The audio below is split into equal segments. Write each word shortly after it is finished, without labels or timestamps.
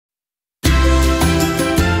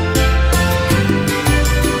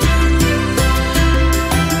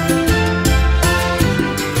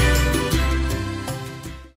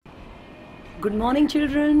morning,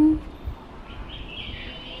 children.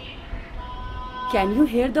 Can you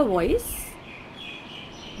hear the voice?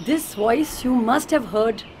 This voice you must have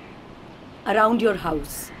heard around your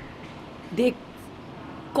house. They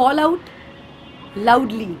call out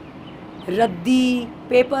loudly, Raddi,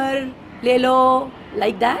 paper, le lo,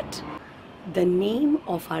 like that. The name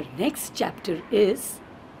of our next chapter is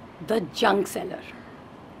The Junk Seller.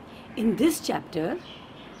 In this chapter,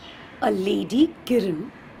 a lady, Kiran,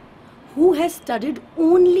 who has studied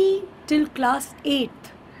only till class 8th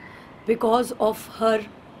because of her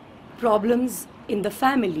problems in the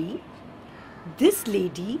family, this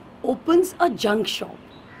lady opens a junk shop.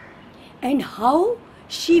 And how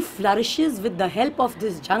she flourishes with the help of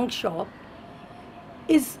this junk shop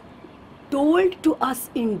is told to us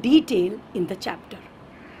in detail in the chapter.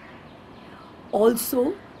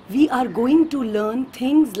 Also, we are going to learn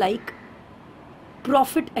things like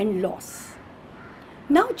profit and loss.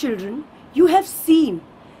 Now children, you have seen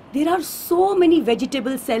there are so many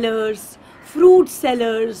vegetable sellers, fruit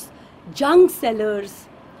sellers, junk sellers,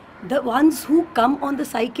 the ones who come on the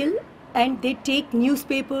cycle and they take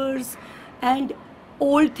newspapers and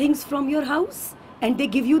old things from your house and they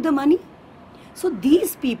give you the money. So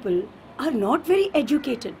these people are not very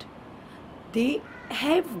educated. They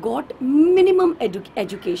have got minimum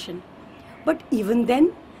education, but even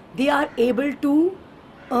then they are able to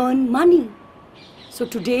earn money. So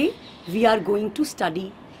today we are going to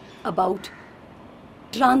study about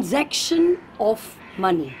transaction of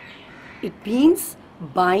money. It means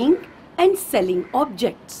buying and selling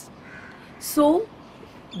objects. So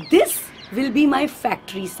this will be my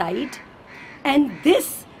factory side and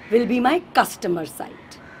this will be my customer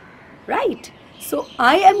side, right? So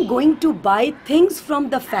I am going to buy things from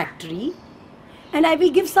the factory and I will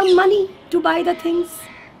give some money to buy the things.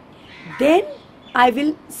 Then I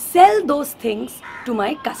will sell those things to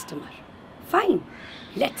my customer. Fine,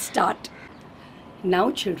 let's start.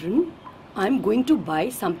 Now children, I'm going to buy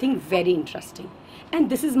something very interesting. And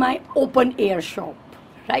this is my open air shop,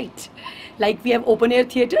 right? Like we have open air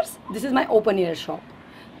theaters, this is my open air shop.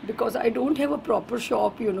 Because I don't have a proper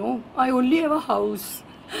shop, you know. I only have a house.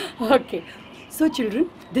 Okay, so children,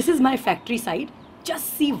 this is my factory side.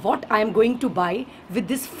 Just see what I am going to buy with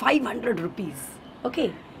this 500 rupees.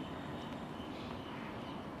 Okay.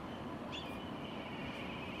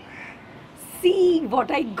 See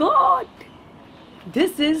what I got.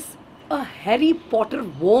 This is a Harry Potter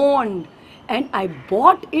wand and I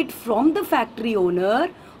bought it from the factory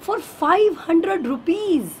owner for 500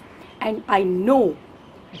 rupees. And I know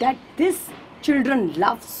that this children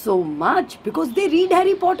love so much because they read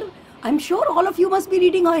Harry Potter. I'm sure all of you must be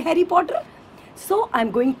reading Harry Potter. So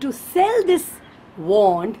I'm going to sell this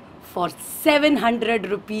wand for 700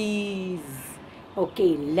 rupees.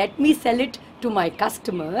 Okay, let me sell it to my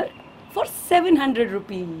customer for 700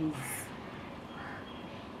 rupees.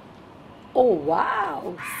 Oh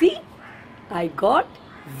wow, see, I got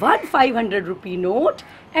one 500 rupee note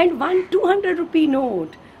and one 200 rupee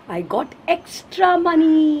note. I got extra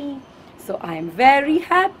money. So I am very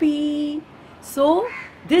happy. So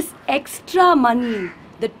this extra money,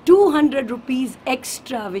 the 200 rupees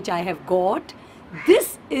extra which I have got,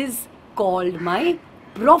 this is called my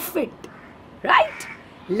profit, right?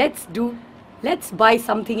 Let's buy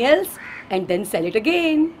something else and then sell it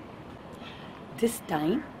again. This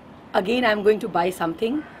time, again I am going to buy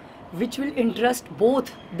something which will interest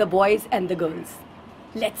both the boys and the girls.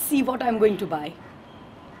 Let's see what I am going to buy.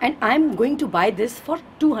 And I am going to buy this for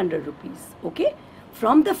 200 rupees, okay?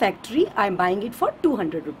 From the factory, I am buying it for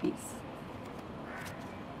 200 rupees.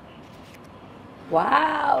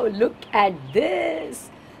 Wow, look at this.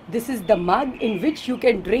 This is the mug in which you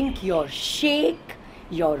can drink your shake,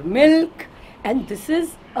 your milk, and this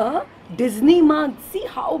is a Disney mug. See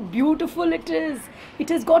how beautiful it is. It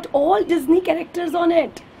has got all Disney characters on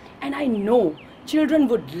it. And I know children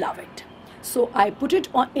would love it. So I put it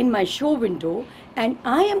in my show window and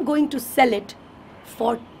I am going to sell it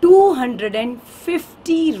for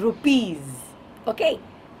 250 rupees. Okay,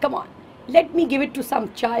 come on. Let me give it to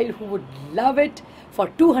some child who would love it for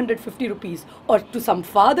 250 rupees or to some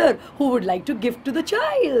father who would like to give to the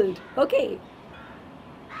child. Okay.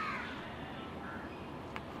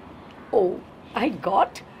 Oh, I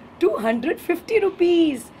got 250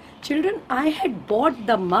 rupees. Children, I had bought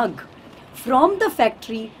the mug from the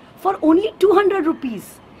factory for only 200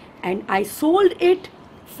 rupees and I sold it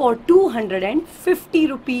for 250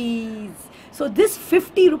 rupees. So this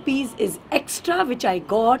 50 rupees is extra which I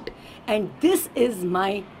got and this is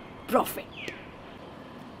my profit.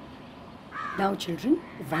 Now children,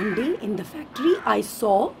 one day in the factory I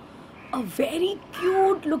saw a very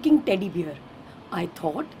cute looking teddy bear. I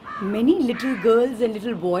thought many little girls and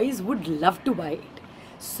little boys would love to buy it.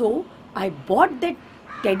 So I bought that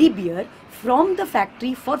teddy bear from the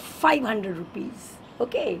factory for 500 rupees.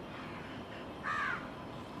 Okay.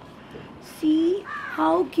 See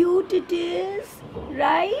how cute it is,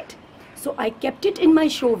 right? So I kept it in my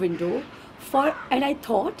show window and I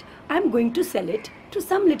thought I'm going to sell it to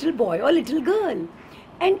some little boy or little girl.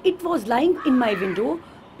 And it was lying in my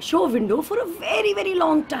show window for a very, very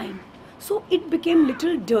long time. So it became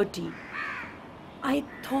little dirty. I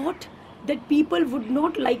thought that people would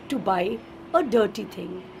not like to buy a dirty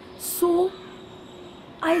thing. So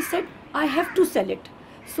I said I have to sell it.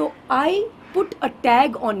 So I put a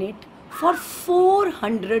tag on it for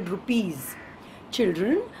 400 rupees.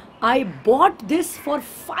 Children, I bought this for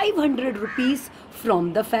 500 rupees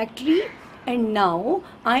from the factory, and now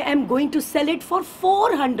I am going to sell it for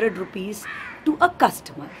 400 rupees to a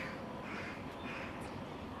customer.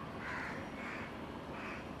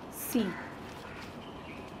 See,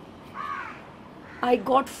 I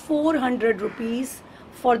got 400 rupees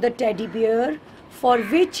for the teddy bear, for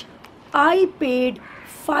which I paid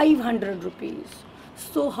 500 rupees.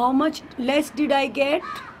 So how much less did I get?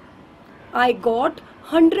 I got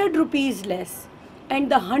 100 rupees less, and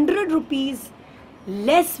the 100 rupees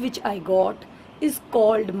less which I got is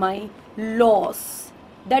called my loss.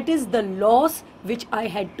 That is the loss which I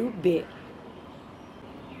had to bear.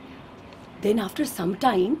 Then after some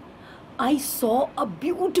time, I saw a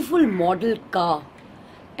beautiful model car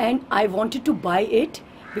and I wanted to buy it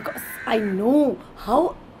because I know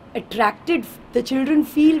how attracted the children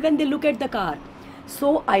feel when they look at the car.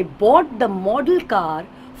 So I bought the model car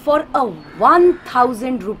for a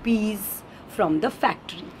 1000 rupees from the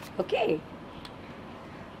factory. Okay.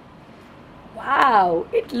 Wow,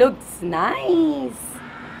 it looks nice.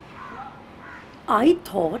 I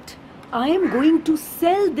thought I am going to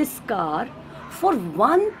sell this car for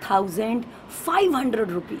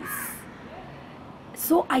 1500 rupees.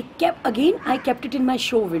 So I kept it in my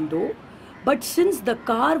show window, but since the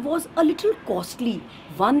car was a little costly,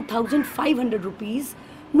 1500 rupees,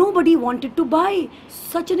 nobody wanted to buy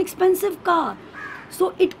such an expensive car.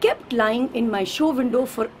 So it kept lying in my show window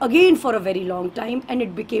for a very long time, and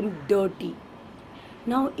it became dirty.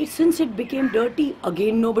 Now since it became dirty,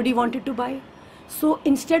 again nobody wanted to buy. So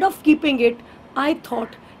instead of keeping it, I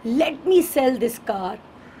thought, let me sell this car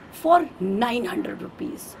for 900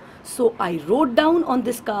 rupees. So I wrote down on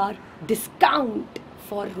this car, discount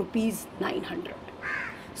for rupees 900.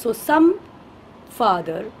 So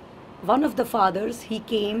one of the fathers, he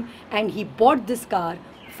came and he bought this car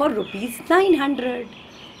for rupees 900.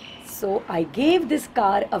 So I gave this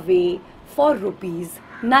car away for rupees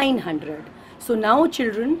 900. So now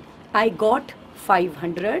children, I got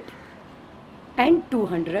 500 and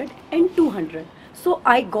 200 and 200. So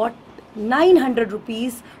I got 900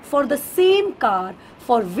 rupees for the same car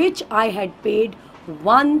for which I had paid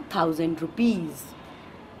 1000 rupees.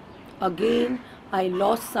 Again, I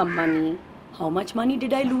lost some money. How much money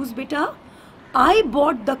did I lose, beta? I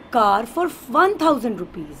bought the car for 1000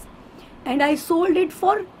 rupees and I sold it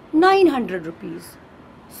for 900 rupees.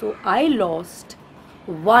 So I lost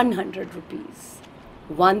 100 rupees.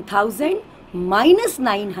 1000 minus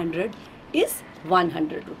 900 is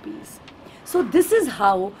 100 rupees. So this is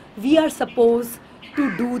how we are supposed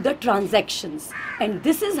to do the transactions, and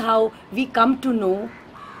this is how we come to know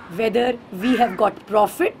whether we have got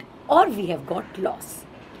profit or we have got loss.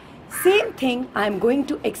 Same thing I am going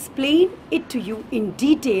to explain it to you in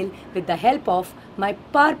detail with the help of my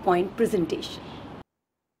PowerPoint presentation.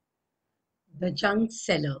 The junk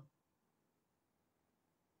seller.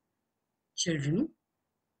 Children,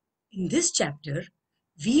 in this chapter,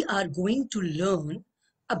 we are going to learn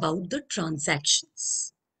about the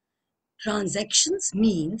transactions. Transactions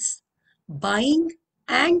means buying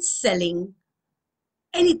and selling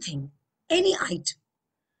anything, any item.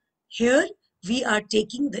 Here we are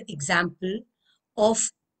taking the example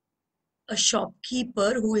of a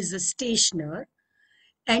shopkeeper who is a stationer,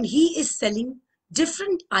 and he is selling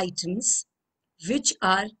different items which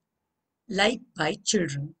are liked by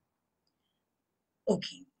children.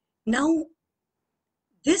 Okay, now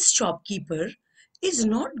this shopkeeper is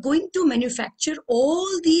not going to manufacture all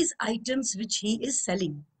these items which he is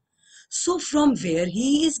selling. So from where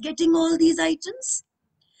he is getting all these items?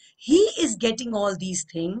 He is getting all these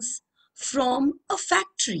things from a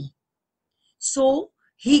factory. So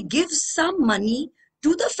he gives some money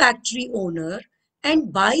to the factory owner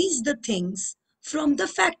and buys the things from the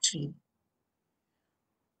factory.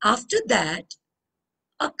 After that,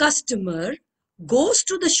 a customer goes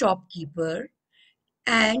to the shopkeeper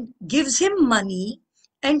and gives him money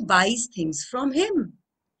and buys things from him.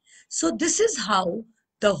 So this is how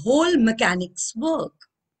the whole mechanics work.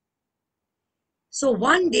 So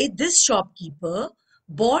one day this shopkeeper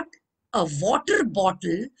bought a water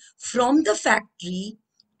bottle from the factory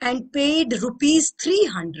and paid rupees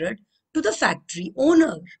 300 to the factory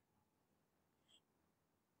owner.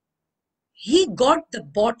 He got the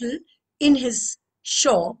bottle in his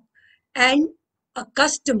shop and a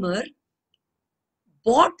customer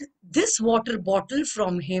bought this water bottle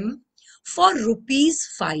from him for rupees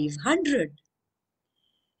 500.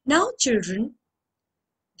 Now children,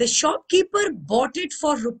 the shopkeeper bought it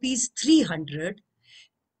for rupees 300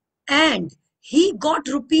 and he got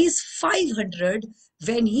rupees 500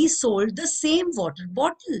 when he sold the same water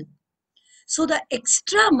bottle. So the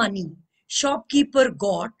extra money shopkeeper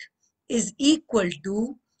got is equal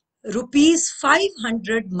to rupees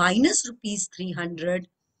 500 minus rupees 300,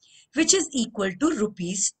 which is equal to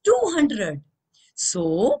rupees 200.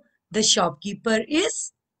 So the shopkeeper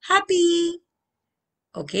is happy.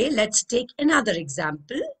 Okay, let's take another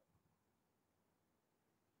example.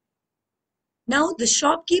 Now the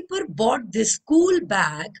shopkeeper bought this school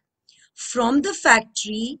bag from the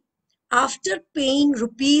factory after paying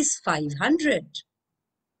rupees 500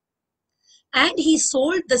 and he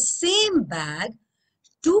sold the same bag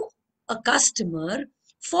to a customer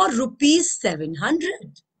for rupees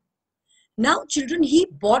 700. Now children, he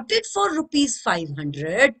bought it for rupees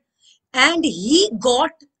 500 and he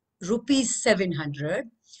got rupees 700.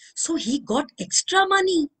 So he got extra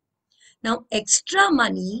money. Now extra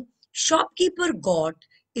money shopkeeper got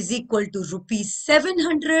is equal to rupees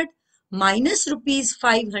 700 minus rupees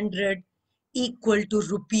 500 equal to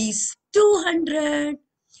rupees 200.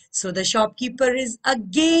 So the shopkeeper is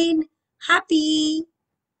again happy.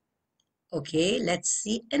 Okay, let's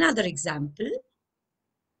see another example.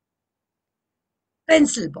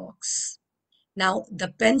 Pencil box. Now the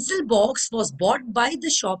pencil box was bought by the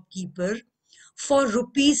shopkeeper for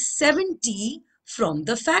rupees 70 from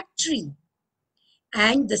the factory.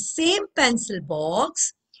 And the same pencil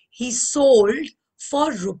box he sold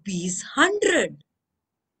for rupees 100.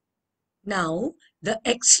 Now the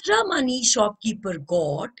extra money shopkeeper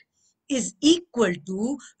got is equal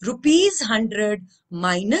to rupees 100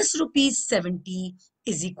 minus rupees 70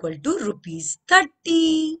 is equal to rupees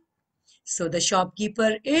 30. So the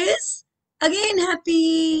shopkeeper is again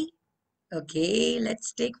happy. Okay,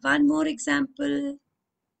 let's take one more example.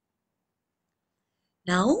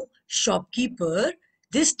 Now shopkeeper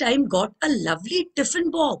this time got a lovely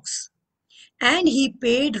tiffin box and he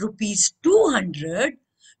paid rupees 200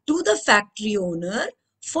 to the factory owner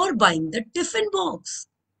for buying the tiffin box.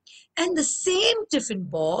 And the same tiffin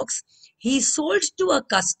box he sold to a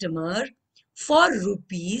customer for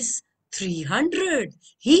rupees 300.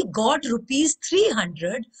 He got rupees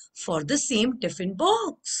 300 for the same tiffin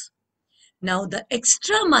box. Now the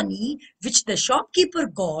extra money which the shopkeeper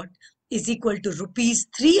got is equal to rupees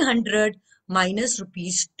 300 minus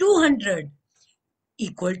rupees 200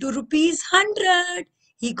 equal to rupees 100.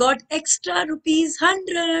 He got extra rupees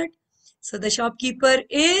 100. So the shopkeeper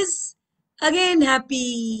is again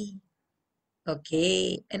happy.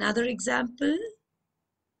 Okay, another example.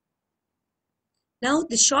 Now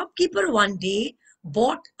the shopkeeper one day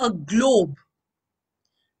bought a globe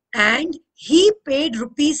and he paid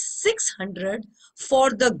rupees 600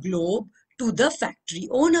 for the globe to the factory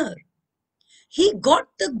owner. He got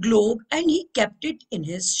the globe and he kept it in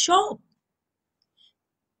his shop.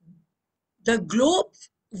 The globe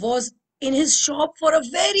was in his shop for a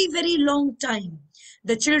very, very long time.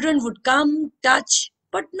 The children would come, touch,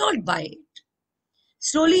 but not buy it.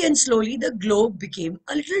 Slowly and slowly, the globe became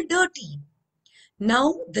a little dirty.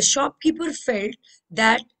 Now, the shopkeeper felt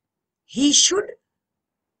that he should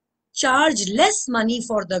charge less money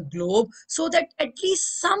for the globe so that at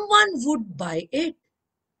least someone would buy it.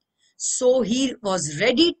 So, he was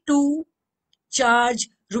ready to charge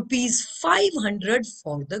rupees 500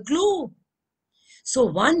 for the globe. So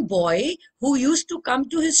one boy who used to come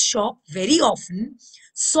to his shop very often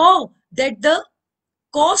saw that the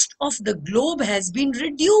cost of the globe has been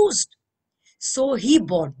reduced. So he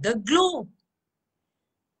bought the globe.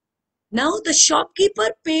 Now the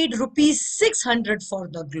shopkeeper paid rupees 600 for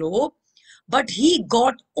the globe, but he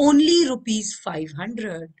got only rupees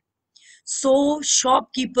 500. So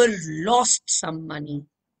shopkeeper lost some money.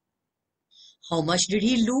 How much did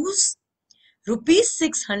he lose? Rupees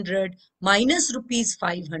 600 minus rupees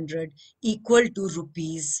 500 equal to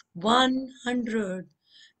rupees 100.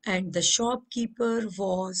 And the shopkeeper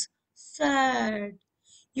was sad.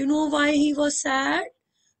 You know why he was sad?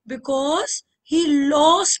 Because he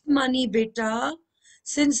lost money, beta.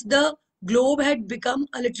 Since the globe had become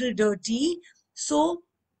a little dirty, so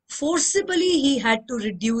Forcibly he had to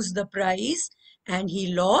reduce the price and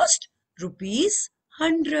he lost rupees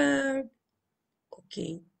 100.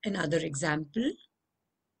 Okay, another example.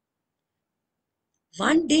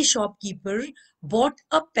 One day shopkeeper bought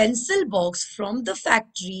a pencil box from the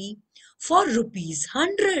factory for rupees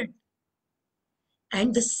 100,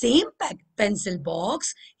 and the same pencil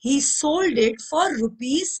box he sold it for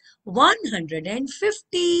rupees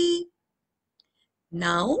 150.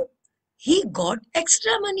 Now he got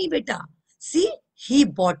extra money, beta. See, he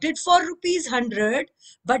bought it for rupees 100,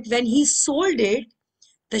 but when he sold it,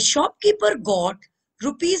 the shopkeeper got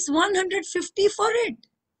rupees 150 for it.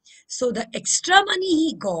 So the extra money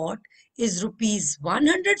he got is rupees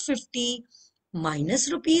 150 minus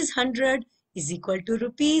rupees 100 is equal to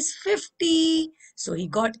rupees 50. So he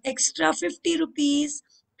got extra 50 rupees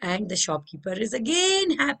and the shopkeeper is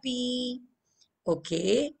again happy.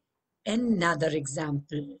 Okay, another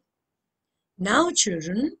example. Now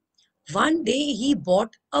children, one day he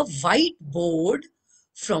bought a white board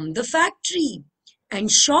from the factory and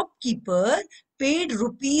shopkeeper paid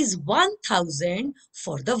rupees 1000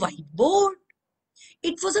 for the white board.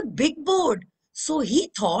 It was a big board, so he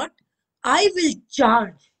thought, I will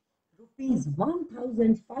charge rupees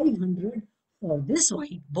 1500 for this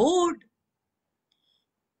white board.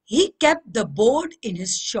 He kept the board in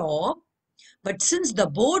his shop, but since the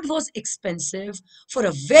board was expensive for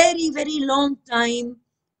a very long time,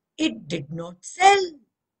 it did not sell.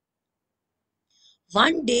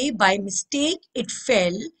 One day, by mistake, it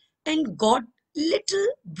fell and got little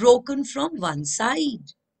broken from one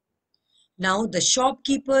side. Now the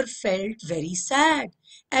shopkeeper felt very sad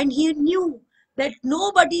and he knew that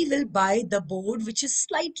nobody will buy the board which is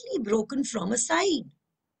slightly broken from a side.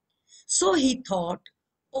 So he thought,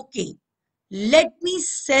 okay, let me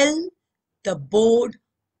sell the board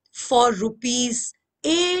for rupees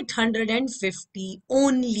 850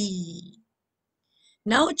 only.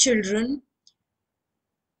 Now children,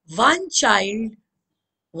 one child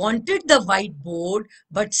wanted the white board,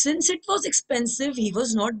 but since it was expensive, he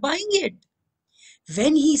was not buying it.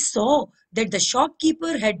 When he saw that the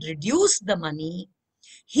shopkeeper had reduced the money,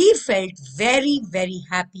 he felt very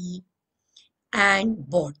happy and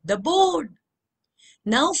bought the board.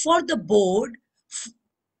 Now for the board,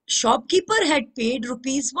 shopkeeper had paid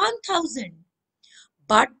rupees 1000,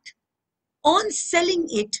 but on selling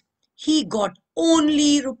it, he got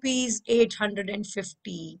only rupees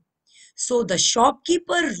 850. So the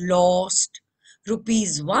shopkeeper lost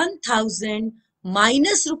rupees 1000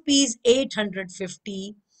 minus rupees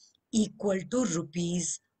 850 equal to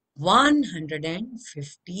rupees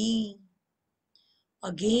 150.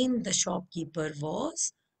 Again, the shopkeeper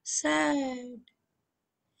was sad.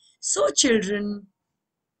 So, children,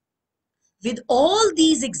 with all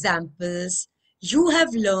these examples, you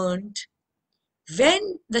have learned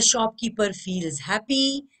when the shopkeeper feels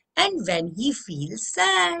happy and when he feels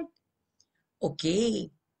sad.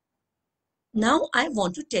 Okay, now I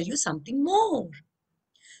want to tell you something more.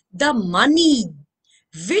 The money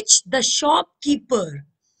which the shopkeeper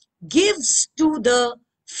gives to the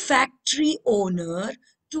factory owner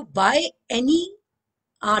to buy any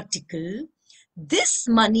article, this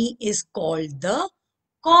money is called the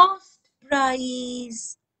cost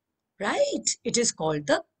price, right? It is called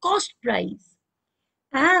the cost price.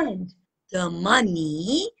 And the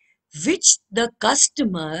money which the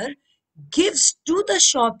customer gives to the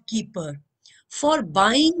shopkeeper for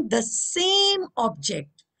buying the same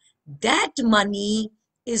object, that money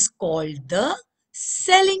is called the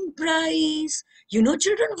selling price. You know,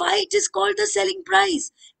 children, why it is called the selling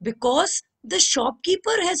price? Because the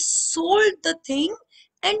shopkeeper has sold the thing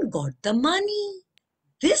and got the money.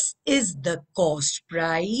 This is the cost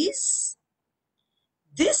price.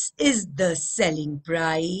 This is the selling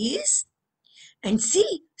price. And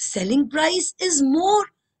see, selling price is more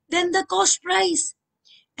than the cost price.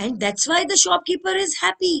 And that's why the shopkeeper is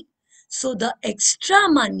happy. So the extra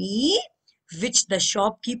money which the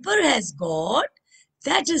shopkeeper has got,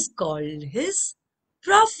 that is called his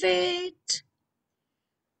profit.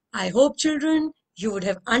 I hope children, you would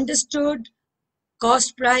have understood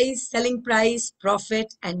cost price, selling price,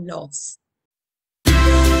 profit and loss.